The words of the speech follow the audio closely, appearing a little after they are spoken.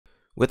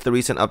With the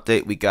recent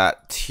update, we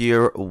got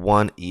Tier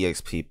 1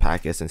 EXP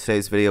packets. In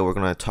today's video, we're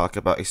going to talk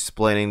about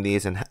explaining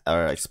these and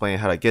explaining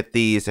how to get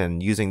these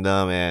and using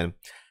them and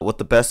what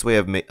the best way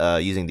of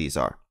using these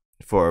are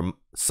for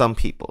some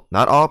people.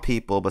 Not all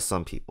people, but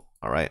some people.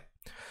 Alright.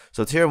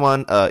 So Tier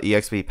 1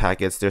 EXP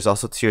packets, there's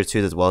also Tier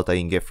 2s as well that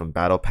you can get from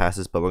battle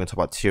passes, but we're going to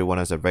talk about Tier 1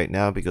 as of right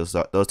now because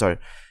those are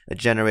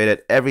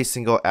generated every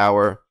single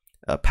hour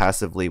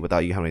passively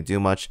without you having to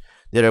do much.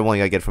 The other one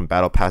you gotta get from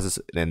battle passes,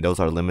 and those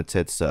are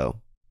limited,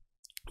 so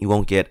you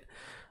won't get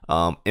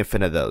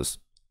infinite of those.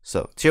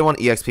 So Tier 1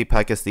 EXP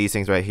packets, these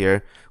things right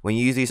here, when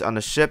you use these on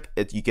the ship,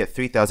 you get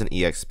 3,000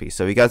 EXP.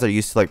 So if you guys are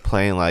used to like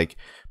playing like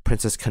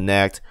Princess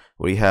Connect,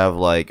 where you have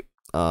like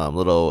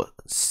little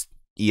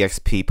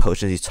EXP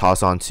potions you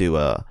toss onto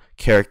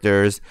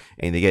characters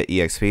and they get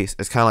EXP,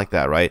 it's kind of like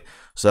that, right?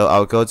 So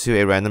I'll go to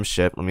a random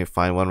ship. Let me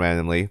find one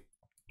randomly.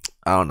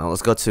 I don't know,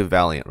 let's go to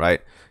Valiant,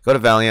 right? Go to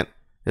Valiant,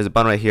 there's a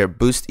button right here,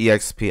 boost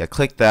EXP. I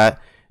click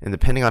that, and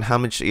depending on how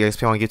much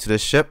EXP I want to give to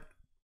this ship,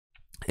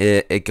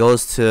 it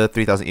goes to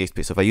 3,000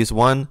 EXP. So if I use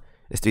 1,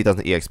 it's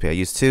 3,000 EXP. I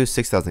use 2,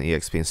 6,000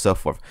 EXP, and so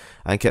forth.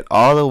 I can get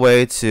all the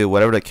way to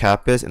whatever the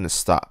cap is, and it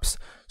stops.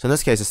 So in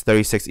this case, it's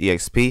 36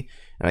 EXP,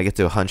 and I get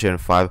to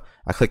 105.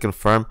 I click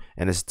confirm,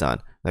 and it's done.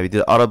 Now if you do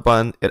the auto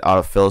button, it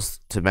auto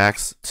fills to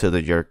max to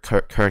your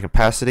current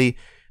capacity,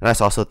 and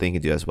that's also a thing you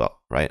can do as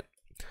well, right?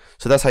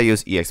 So that's how you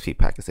use EXP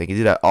packets. You can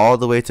do that all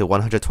the way to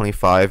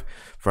 125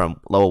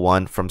 from level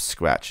 1 from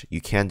scratch.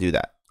 You can do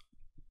that.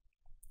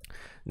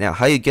 Now,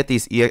 how you get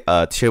these Tier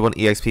 1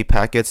 EXP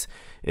packets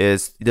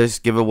is there's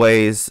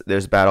giveaways,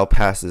 there's battle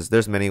passes,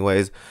 there's many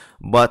ways,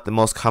 but the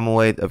most common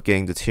way of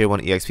getting the Tier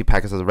 1 EXP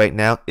packets as of right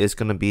now is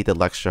going to be the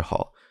lecture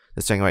hall.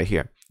 This thing right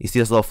here. You see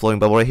this little floating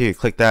bubble right here? You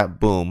click that,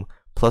 boom,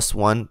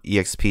 +1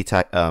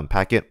 EXP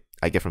packet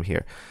I get from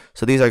here.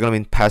 So these are going to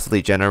be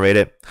passively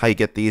generated. How you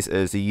get these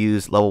is you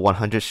use level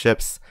 100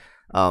 ships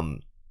in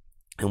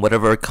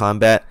whatever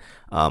combat,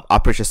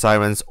 Operation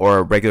Sirens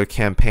or regular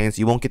campaigns.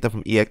 You won't get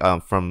them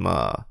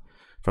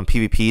from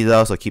PvP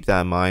though, so keep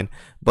that in mind.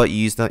 But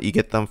you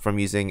get them from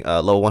using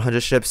level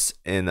 100 ships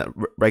in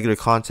regular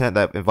content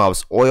that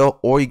involves oil,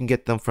 or you can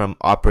get them from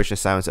Operation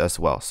Sirens as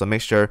well. So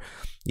make sure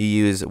you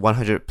use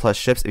 100 plus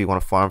ships if you want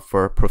to farm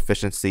for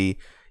proficiency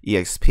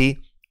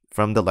EXP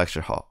from the lecture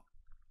hall.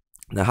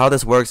 Now how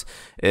this works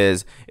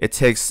is it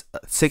takes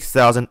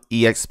 6,000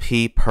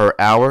 EXP per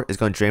hour. It's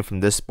going to drain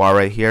from this bar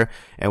right here,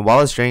 and while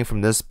it's draining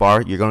from this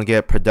bar, you're going to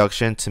get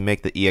production to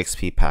make the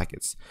EXP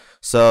packets.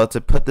 So to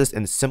put this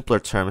in simpler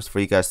terms for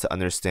you guys to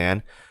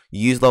understand,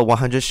 you use level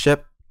 100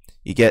 ship,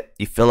 you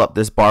fill up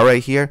this bar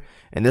right here,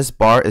 and this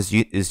bar is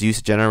used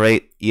to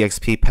generate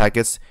EXP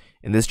packets,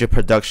 and this is your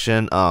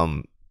production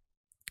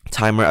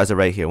timer as of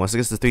right here. Once it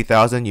gets to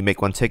 3,000, you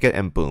make one ticket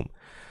and boom.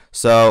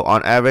 So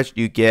on average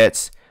you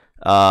get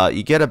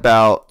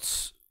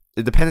about,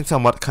 it depends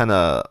on what kind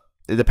of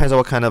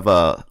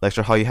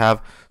lecture hall you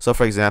have. So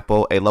for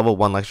example, a level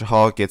 1 lecture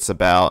hall gets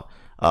about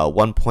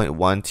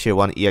 1.1 Tier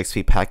 1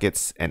 EXP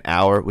packets an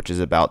hour, which is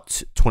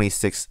about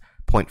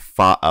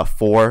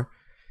 26.4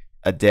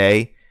 a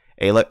day.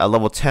 A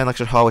level 10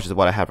 lecture hall, which is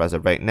what I have as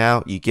of right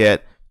now, you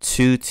get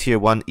 2 Tier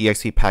 1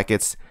 EXP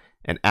packets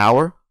an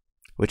hour,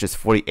 which is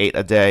 48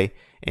 a day.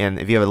 And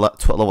if you have a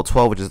level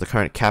 12, which is the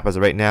current cap as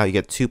of right now, you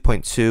get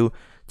 2.2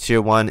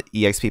 Tier 1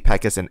 EXP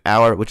packets an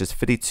hour, which is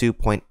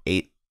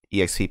 52.8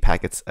 EXP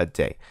packets a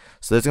day.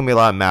 So there's going to be a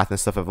lot of math and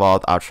stuff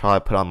involved. I'll try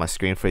to put it on my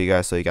screen for you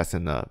guys so you guys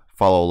can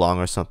follow along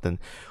or something.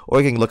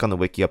 Or you can look on the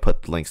wiki. I'll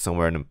put the link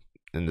somewhere in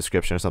the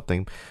description or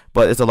something.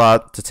 But it's a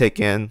lot to take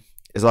in.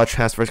 There's a lot of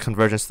transfer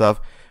conversion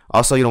stuff.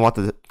 Also, you don't want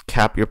to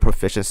cap your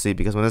proficiency,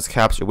 because when this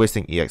caps, you're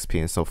wasting EXP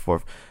and so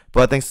forth.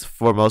 But I think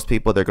for most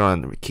people, they're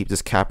going to keep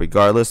this cap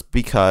regardless,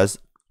 because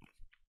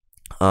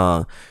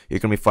you're going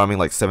to be farming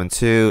like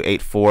 7.2,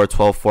 8.4,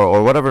 12.4,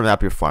 or whatever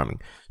map you're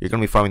farming. You're going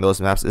to be farming those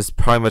maps. It's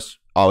pretty much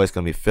always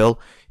going to be filled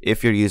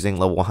if you're using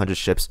level 100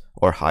 ships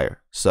or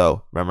higher.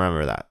 So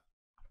remember that.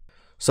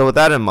 So with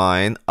that in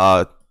mind,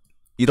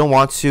 you don't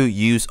want to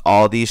use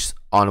all these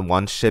on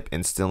one ship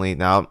instantly.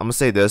 Now, I'm going to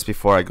say this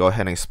before I go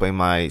ahead and explain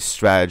my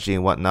strategy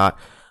and whatnot.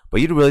 But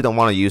you really don't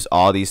want to use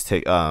all these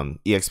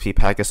EXP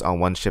packets on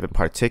one ship in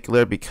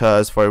particular,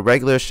 because for a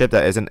regular ship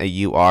that isn't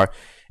a UR,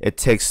 it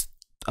takes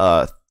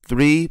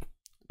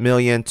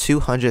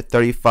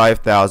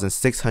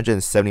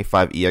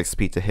 3,235,675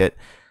 EXP to hit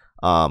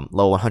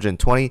level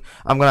 120.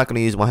 I'm not going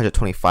to use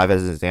 125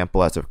 as an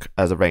example as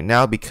of right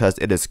now, because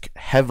it is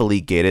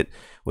heavily gated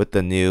with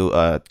the new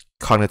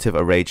cognitive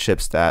array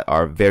chips that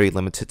are very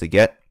limited to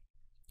get.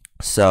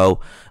 So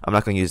I'm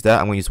not going to use that.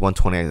 I'm going to use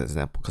 120 as an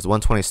example, because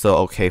 120 is still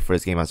okay for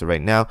this game as of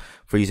right now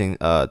for using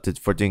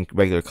for doing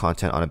regular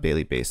content on a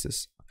daily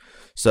basis.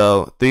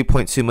 So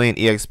 3.2 million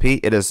EXP.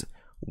 It is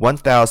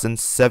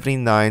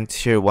 1,079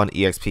 Tier 1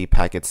 EXP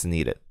packets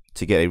needed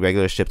to get a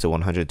regular ship to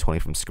 120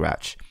 from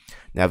scratch.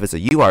 Now, if it's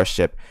a UR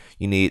ship,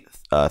 you need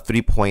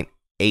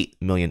 3.8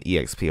 million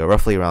EXP, or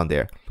roughly around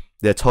there.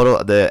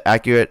 The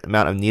accurate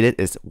amount of needed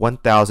is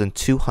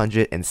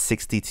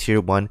 1,260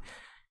 Tier 1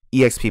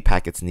 EXP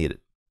packets needed.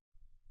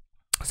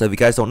 So if you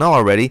guys don't know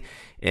already,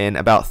 in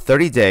about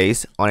 30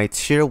 days on a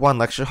tier 1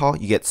 lecture hall,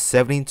 you get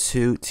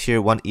 72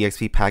 tier 1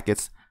 EXP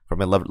packets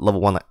from a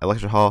level 1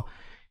 lecture hall.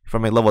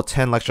 From a level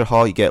 10 lecture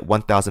hall, you get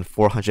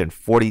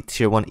 1,440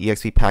 tier 1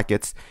 EXP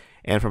packets.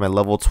 And from a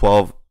level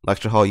 12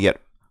 lecture hall, you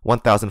get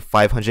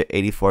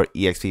 1,584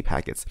 EXP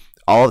packets.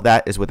 All of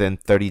that is within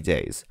 30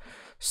 days.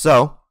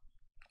 So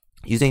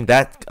using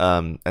that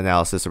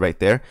analysis right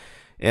there,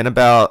 in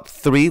about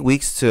 3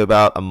 weeks to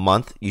about a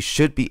month, you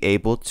should be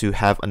able to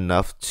have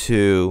enough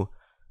to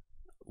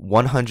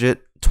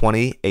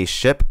 120 a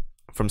ship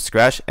from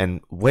scratch, and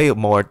way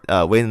more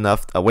than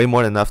enough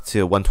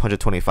to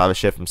 125 a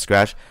ship from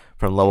scratch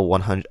from level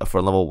 100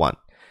 for level 1.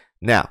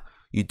 Now,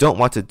 you don't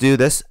want to do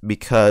this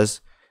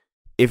because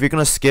if you're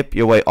gonna skip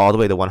your way all the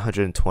way to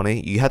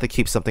 120, you have to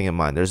keep something in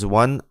mind. There's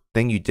one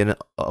thing you didn't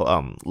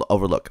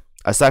overlook.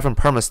 Aside from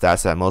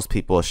permastats that most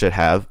people should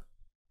have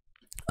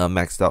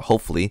maxed out,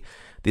 hopefully,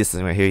 this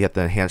thing right here, you have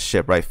to enhance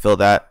ship, right? Fill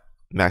that,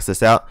 max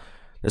this out.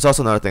 There's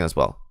also another thing as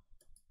well,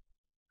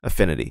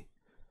 affinity.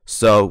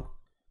 So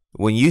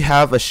when you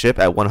have a ship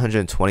at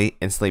 120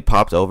 instantly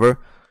popped over,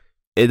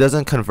 it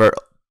doesn't convert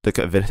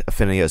the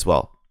affinity as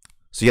well.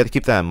 So you have to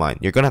keep that in mind.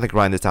 You're gonna have to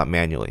grind this out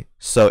manually.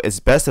 So it's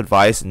best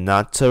advised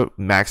not to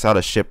max out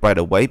a ship right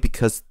away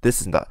because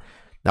this is not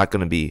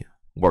gonna be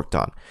worked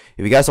on.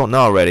 If you guys don't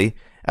know already,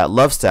 at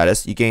love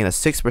status, you gain a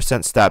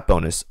 6% stat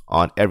bonus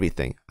on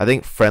everything. I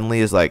think friendly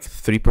is like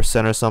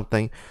 3% or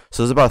something.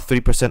 So it's about a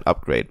 3%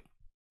 upgrade.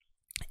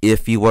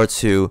 If you were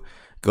to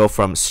go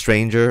from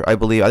stranger, I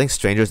think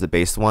stranger is the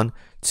base one,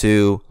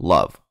 to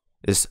love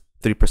is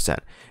 3%.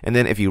 And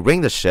then if you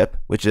ring the ship,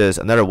 which is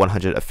another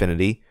 100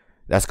 affinity,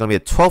 that's going to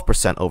be a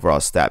 12%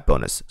 overall stat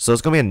bonus. So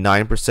it's going to be a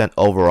 9%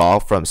 overall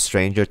from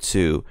stranger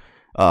to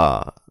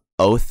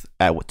oath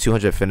at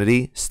 200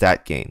 affinity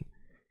stat gain.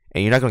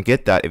 And you're not going to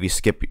get that if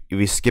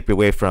you skip your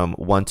way from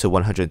 1 to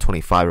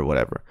 125 or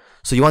whatever.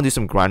 So you want to do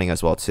some grinding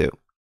as well too.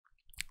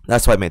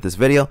 That's why I made this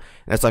video, and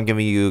that's why I'm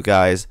giving you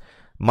guys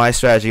my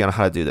strategy on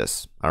how to do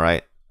this.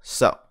 Alright,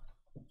 so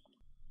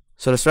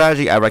the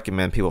strategy I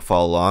recommend people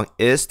follow along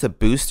is to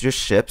boost your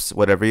ships,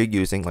 whatever you're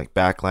using, like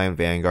backline,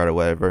 vanguard, or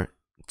whatever,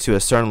 to a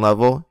certain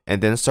level,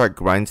 and then start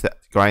grind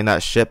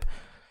that ship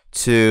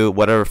to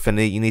whatever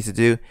affinity you need to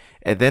do.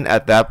 And then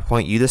at that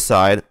point, you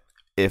decide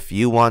if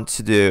you want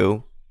to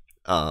do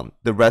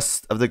the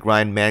rest of the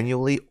grind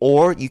manually,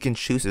 or you can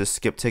choose to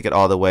skip ticket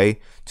all the way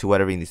to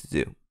whatever you need to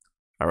do.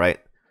 Alright,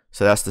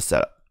 so that's the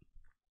setup.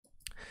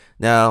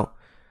 Now,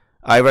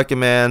 I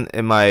recommend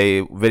in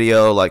my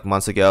video like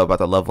months ago about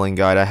the leveling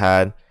guide I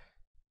had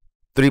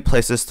 3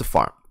 places to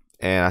farm,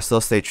 and I still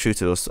stay true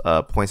to those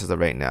points as of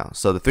right now.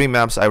 So the 3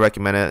 maps I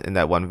recommended in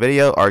that one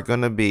video are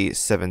going to be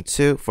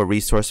 7-2 for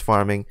resource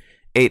farming,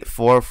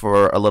 8-4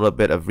 for a little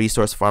bit of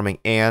resource farming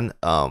and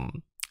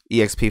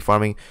EXP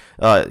farming.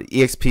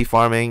 EXP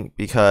farming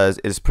because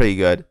it's pretty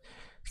good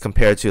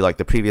compared to like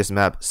the previous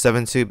map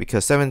 7-2,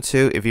 because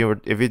 7-2 if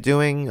you're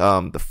doing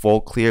the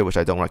full clear, which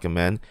I don't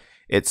recommend,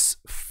 it's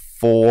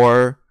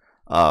 4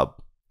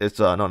 it's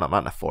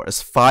not 4,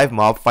 it's 5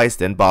 mob fights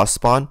then boss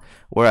spawn,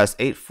 whereas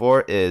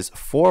 8-4 is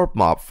 4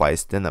 mob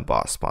fights then the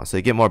boss spawn. So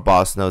you get more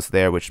boss nodes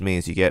there, which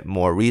means you get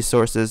more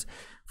resources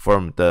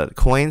from the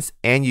coins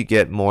and you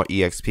get more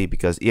EXP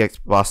because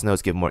boss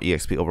nodes give more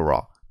EXP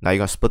overall. Now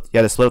you're gonna you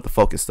have to split up the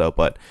focus though,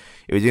 but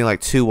if you're doing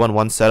like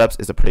 2-1-1 setups,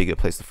 it's a pretty good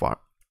place to farm.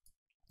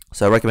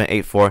 So I recommend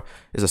 8-4.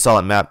 It's a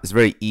solid map. It's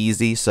very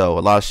easy, so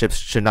a lot of ships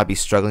should not be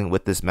struggling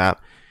with this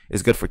map.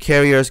 It's good for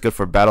carriers, good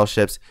for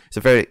battleships. It's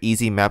a very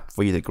easy map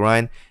for you to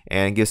grind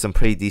and gives some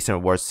pretty decent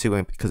rewards too,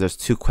 because there's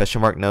 2 question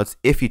mark nodes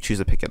if you choose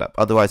to pick it up.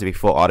 Otherwise, if you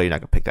full auto, you're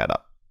not gonna pick that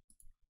up.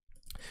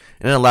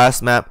 And then the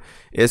last map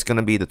is going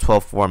to be the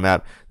 12-4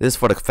 map. This is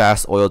for the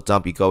fast oil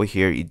dump. You go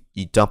here,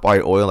 you dump all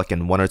your oil like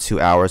in 1 or 2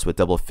 hours with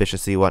double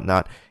efficiency and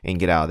whatnot, and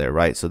get out of there,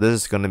 right? So this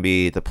is going to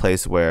be the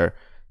place where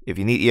if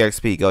you need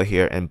EXP, you go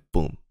here and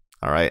boom.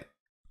 Alright.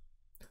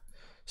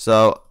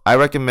 So I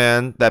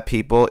recommend that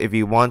people, if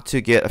you want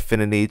to get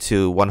affinity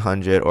to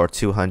 100 or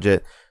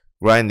 200,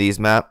 grind these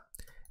map.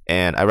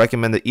 And I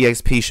recommend the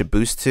EXP should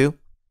boost to.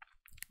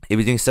 If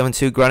you're doing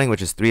 7-2 grinding,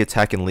 which is 3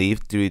 attack and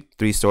leave,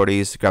 3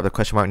 sorties, grab the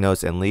question mark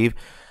nodes and leave,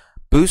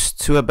 boost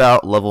to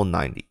about level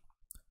 90.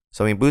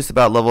 So when you boost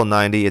about level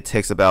 90, it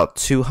takes about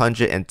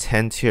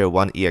 210 tier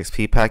 1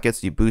 EXP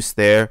packets. You boost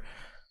there,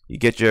 you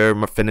get your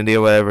affinity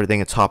or whatever, then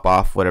you top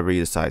off whatever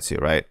you decide to,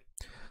 right?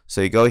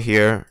 So you go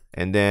here,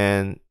 and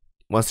then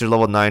once you're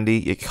level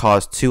 90, it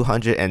costs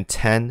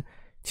 210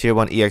 tier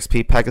 1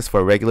 EXP packets for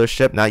a regular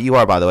ship. Not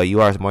UR, by the way,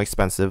 UR is more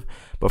expensive,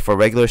 but for a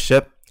regular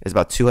ship, it's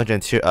about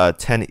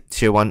 210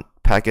 tier 1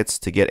 packets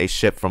to get a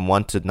ship from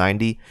 1 to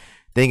 90.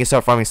 Then you can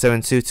start farming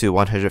 7-2 to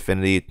 100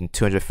 affinity and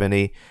 200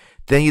 affinity.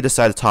 Then you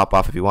decide to top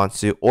off if you want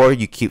to, or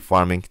you keep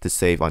farming to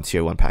save on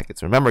tier 1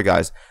 packets. Remember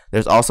guys,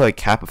 there's also a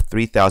cap of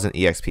 3,000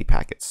 EXP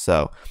packets.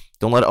 So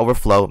don't let it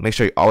overflow. Make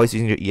sure you're always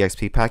using your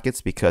EXP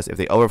packets, because if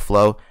they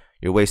overflow,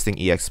 you're wasting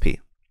EXP.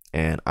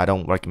 And I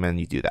don't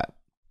recommend you do that.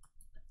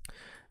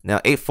 Now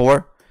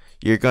 8-4,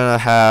 you're going to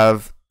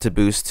have to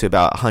boost to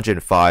about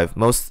 105.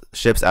 Most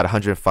ships at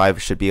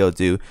 105 should be able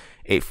to do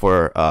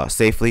 8-4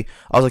 safely.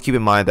 Also keep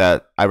in mind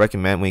that I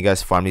recommend when you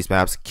guys farm these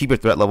maps, keep your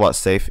threat level at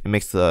safe. It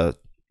makes the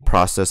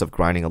process of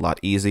grinding a lot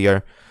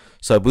easier.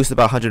 So boost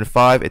about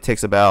 105. It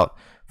takes about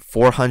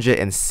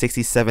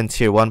 467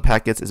 tier 1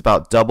 packets. It's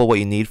about double what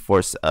you need for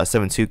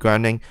 7-2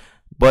 grinding.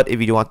 But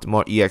if you want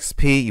more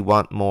EXP, you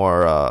want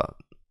more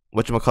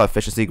whatchamacallit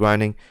efficiency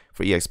grinding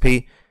for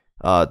EXP,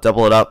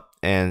 double it up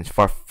and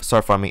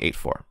start farming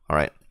 8-4.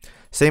 Alright.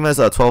 Same as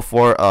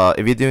 12-4.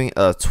 If you're doing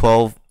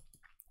 12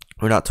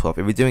 or not 12,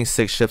 if you're doing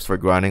 6 ships for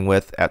grinding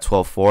with at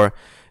 12-4,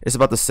 it's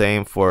about the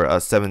same for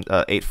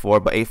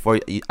 8-4, but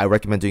 8-4 I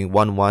recommend doing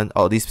 1-1.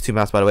 Oh, these two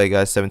maps by the way,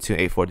 guys, 7-2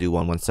 and 8-4 do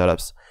 1-1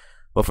 setups.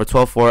 But for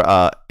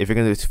 12-4, if you're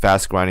gonna do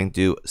fast grinding,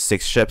 do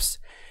 6 ships.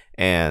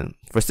 And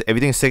for if you're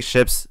doing 6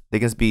 ships, they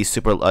can be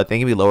they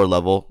can be lower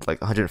level, like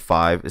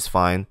 105 is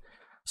fine.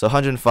 So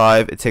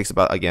 105, it takes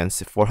about, again,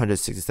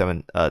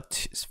 467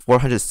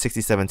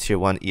 tier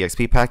 1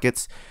 EXP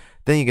packets.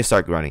 Then you can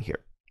start grinding here.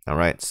 All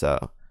right,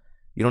 so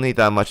you don't need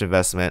that much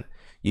investment.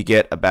 You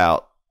get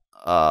about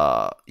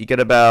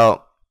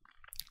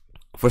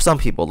for some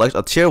people, like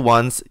tier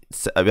 1s,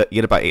 you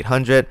get about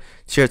 800.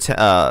 Tier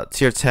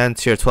 10,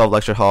 tier 12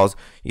 lecture halls,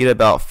 you get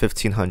about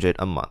 1500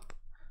 a month.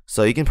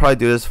 So you can probably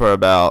do this for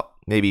about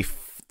maybe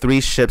 3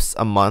 ships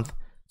a month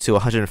to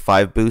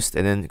 105 boost,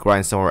 and then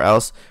grind somewhere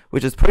else,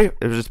 which is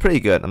pretty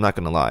good. I'm not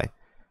gonna lie.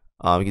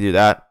 You can do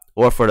that,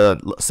 or for the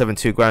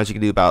 7-2 grinders, you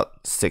can do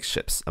about 6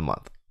 ships a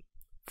month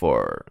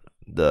for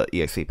the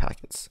EXP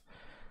packets.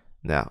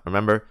 Now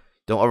remember,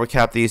 don't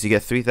overcap these. You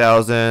get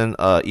 3,000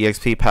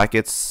 EXP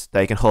packets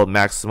that you can hold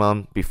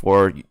maximum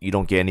before you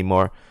don't get any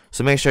more.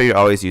 So make sure you're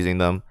always using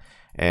them,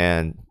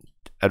 and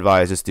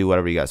advise just do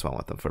whatever you guys want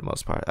with them for the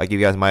most part. I give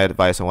you guys my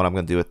advice on what I'm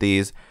gonna do with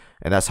these,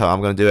 and that's how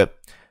I'm gonna do it.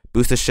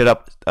 Boost the shit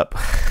up.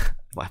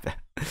 My bad.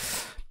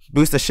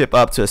 Boost the ship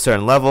up to a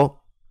certain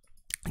level.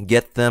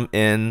 Get them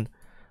in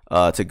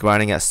to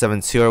grinding at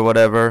 7-2 or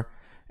whatever,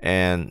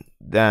 and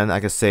then I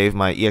can save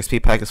my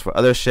EXP packets for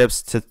other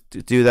ships to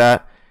do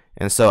that.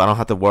 And so I don't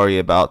have to worry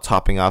about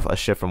topping off a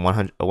ship from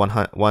 1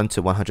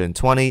 to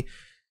 120.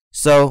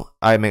 So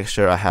I make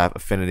sure I have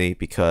affinity,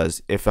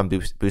 because if I'm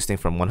boosting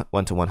from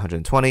 1 to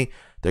 120,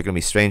 they're going to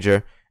be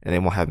stranger and they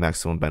won't have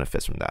maximum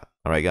benefits from that.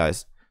 All right,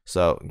 guys.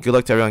 So good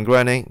luck to everyone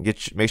grinding.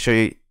 Make sure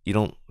you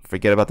don't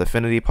forget about the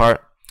affinity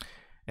part.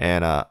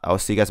 And I will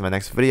see you guys in my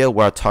next video,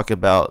 where I'll talk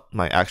about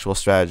my actual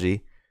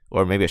strategy,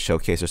 or maybe a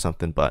showcase or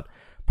something. But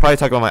probably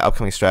talk about my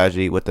upcoming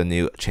strategy with the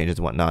new changes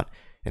and whatnot,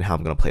 and how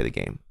I'm going to play the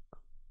game.